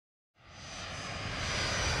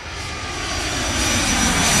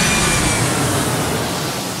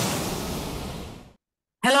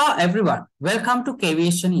Hello everyone, welcome to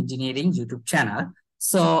Aviation Engineering YouTube channel.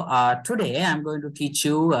 So today I'm going to teach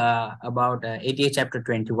you about ATA chapter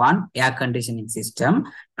 21, air conditioning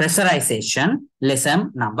system, pressurization,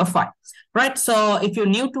 lesson number 5. Right, so if you're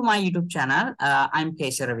new to my YouTube channel, I'm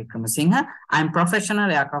Keshara Vikramasinghe. I'm professional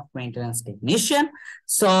aircraft maintenance technician.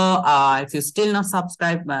 So if you still not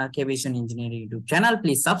subscribe Aviation Engineering YouTube channel,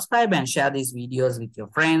 please subscribe and share these videos with your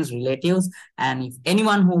friends, relatives, and if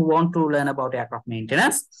anyone who want to learn about aircraft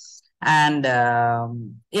maintenance. And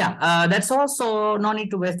that's also no need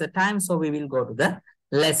to waste the time. So we will go to the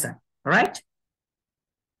lesson, right?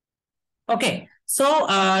 Okay. So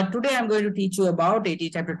today I'm going to teach you about AT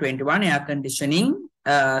chapter 21, air conditioning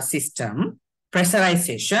system,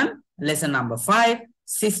 pressurization, lesson number 5,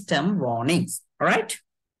 system warnings. All right.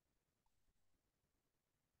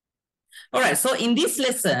 All right. So in this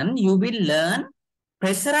lesson, you will learn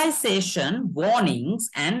pressurization warnings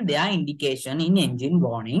and their indication in engine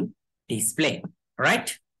warning display,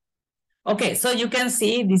 right? Okay, so you can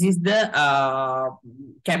see this is the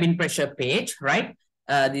cabin pressure page, right?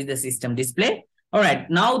 This is the system display. All right,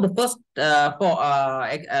 now the first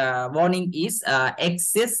warning is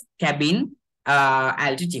excess cabin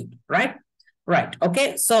altitude, right? Right,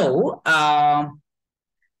 okay, so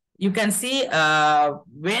you can see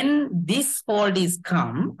when this fault is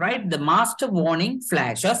come, right, the master warning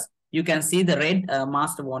flashes. You can see the red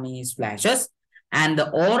master warning is flashes. And the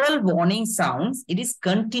oral warning sounds, it is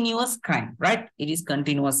continuous climb, right? It is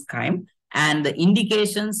continuous climb. And the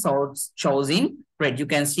indication shows in red. You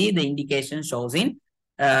can see the indication shows in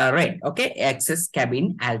red, okay? Excess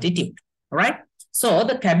cabin altitude, right? So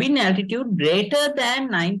the cabin altitude greater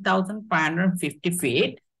than 9,550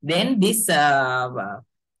 feet, then this the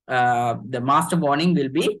master warning will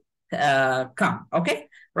be come, okay?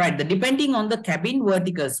 Right, depending on the cabin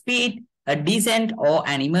vertical speed, a descent or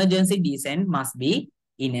an emergency descent must be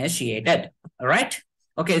initiated. All right.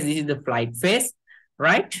 Okay, this is the flight phase,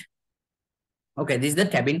 right? Okay, this is the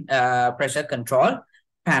cabin pressure control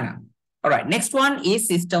panel. All right, next one is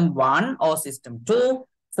system 1 or system 2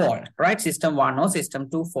 fault, right? System 1 or system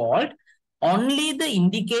 2 fault. Only the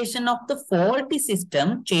indication of the faulty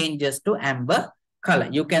system changes to amber color.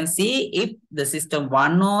 You can see if the system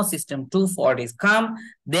 1 or system 2 fault is come,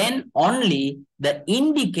 then only the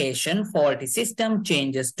indication faulty system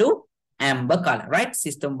changes to amber color, right?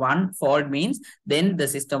 System 1 fault means then the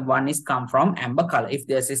system 1 is come from amber color. If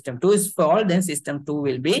the system 2 is fault, then system 2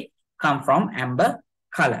 will be come from amber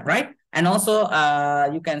color, right? And also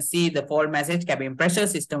you can see the fault message cabin pressure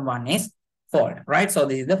system 1 is fault, right? So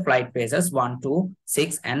this is the flight phases 1, 2,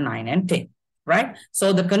 6, and 9 and 10. Right?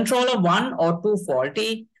 So the controller 1 or 2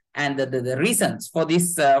 faulty, and the reasons for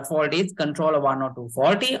this fault is controller 1 or 2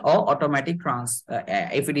 faulty or automatic transfer.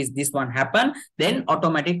 If it is this one happen, then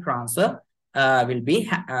automatic transfer will be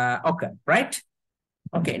occur, right?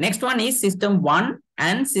 Okay, next one is system 1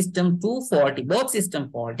 and system 2 faulty, both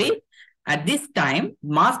system faulty. At this time,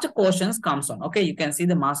 master cautions comes on. Okay, you can see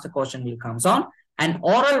the master caution will comes on, and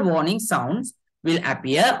oral warning sounds will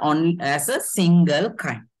appear on as a single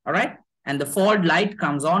kind. All right. And the fault light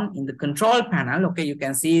comes on in the control panel. Okay, you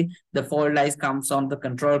can see the fault light comes on the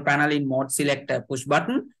control panel in mode select push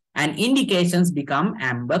button, and indications become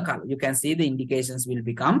amber color. You can see the indications will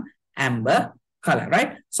become amber color,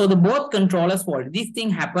 right? So the both controllers faulty. This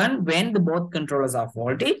thing happen when the both controllers are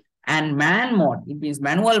faulty, and man mode, it means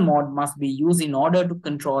manual mode must be used in order to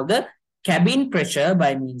control the cabin pressure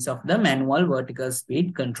by means of the manual vertical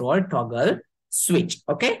speed control toggle switch.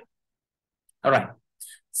 Okay, all right.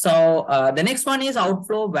 So the next one is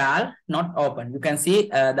outflow valve not open. You can see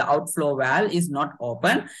the outflow valve is not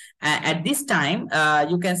open. At this time,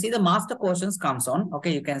 you can see the master cautions comes on.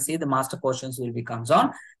 Okay, you can see the master cautions will be comes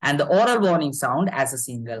on, and the oral warning sound as a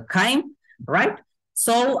single kind, right?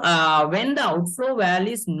 So when the outflow valve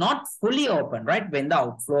is not fully open, right? When the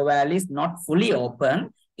outflow valve is not fully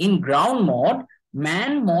open in ground mode,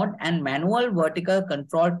 man mode and manual vertical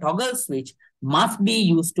control toggle switch must be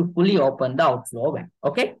used to fully open the outflow valve.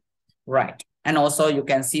 Okay, right. And also you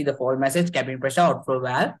can see the fault message cabin pressure outflow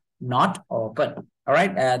valve not open. All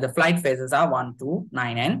right, the flight phases are 1, 2,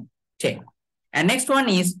 9, and 10. And next one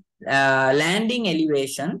is landing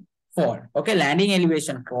elevation fault. Okay, landing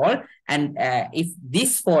elevation fault. And if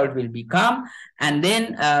this fault will become, and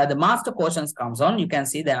then the master cautions comes on. You can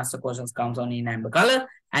see the master cautions comes on in amber color,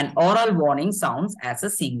 and oral warning sounds as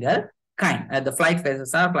a single kind. The flight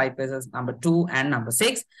phases are flight phases number 2 and number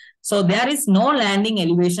 6. So there is no landing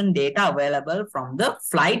elevation data available from the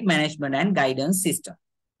flight management and guidance system.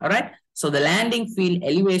 All right. So the landing field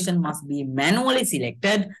elevation must be manually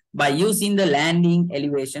selected by using the landing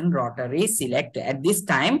elevation rotary select. At this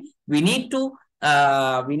time, we need to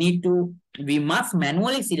we must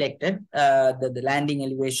manually select the landing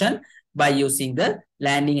elevation by using the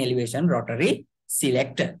landing elevation rotary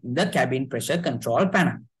selector in the cabin pressure control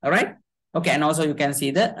panel. All right. Okay, and also you can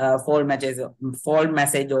see the fault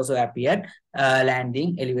message also appeared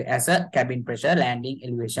landing as a cabin pressure landing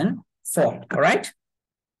elevation fault. All right.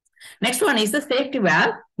 Next one is the safety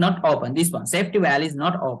valve not open. This one, safety valve is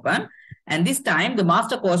not open. And this time the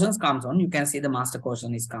master cautions comes on. You can see the master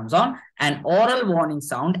caution is comes on. And oral warning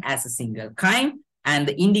sound as a single kind. And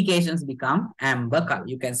the indications become amber color.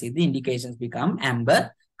 You can see the indications become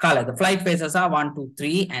amber color. The flight phases are 1, 2,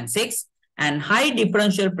 3, and 6. And high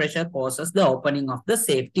differential pressure causes the opening of the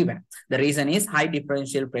safety valve. The reason is high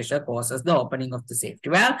differential pressure causes the opening of the safety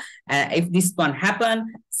valve. If this one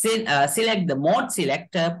happen, select the mode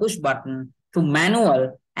selector push button to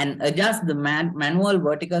manual and adjust the manual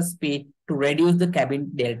vertical speed to reduce the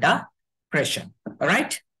cabin delta pressure. All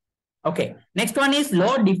right. Okay. Next one is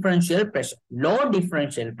low differential pressure. Low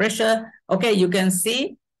differential pressure. Okay. You can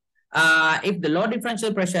see if the low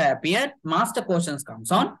differential pressure appeared, master cautions comes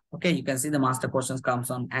on. Okay, you can see the master cautions comes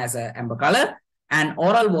on as a amber color and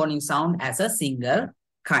oral warning sound as a single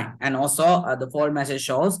kind. And also the fault message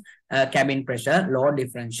shows cabin pressure, low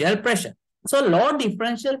differential pressure. So low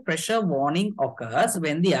differential pressure warning occurs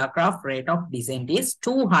when the aircraft rate of descent is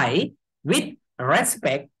too high with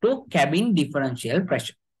respect to cabin differential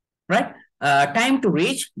pressure, right? Time to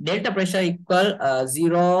reach delta pressure equal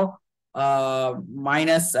 0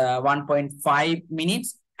 minus 1.5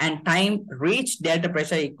 minutes and time reach delta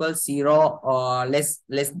pressure equals 0 or less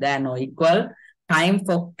than or equal time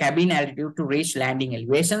for cabin altitude to reach landing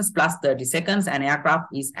elevations plus 30 seconds and aircraft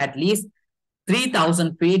is at least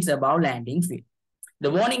 3,000 feet above landing field.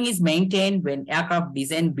 The warning is maintained when aircraft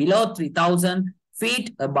descend below 3,000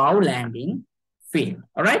 feet above landing field.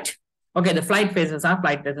 All right. Okay. The flight phases are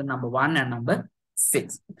flight phase number 1 and number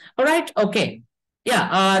 6. All right. Okay.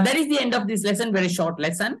 Yeah, that is the end of this lesson, very short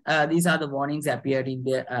lesson. These are the warnings appeared in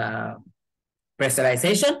the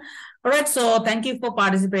pressurization. All right, so thank you for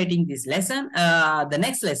participating in this lesson. The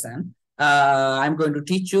next lesson, I'm going to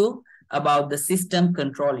teach you about the system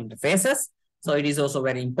control interfaces. So it is also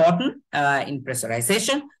very important in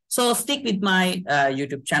pressurization. So stick with my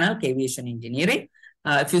YouTube channel, Aviation Engineering.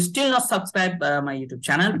 If you still not subscribe my YouTube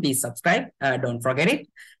channel, please subscribe. Don't forget it.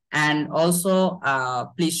 And also,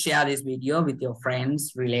 please share this video with your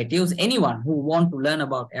friends, relatives, anyone who want to learn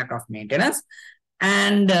about aircraft maintenance.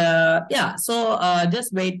 And yeah, so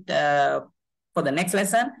just wait for the next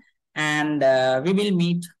lesson and we will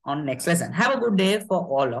meet on next lesson. Have a good day for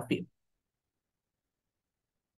all of you.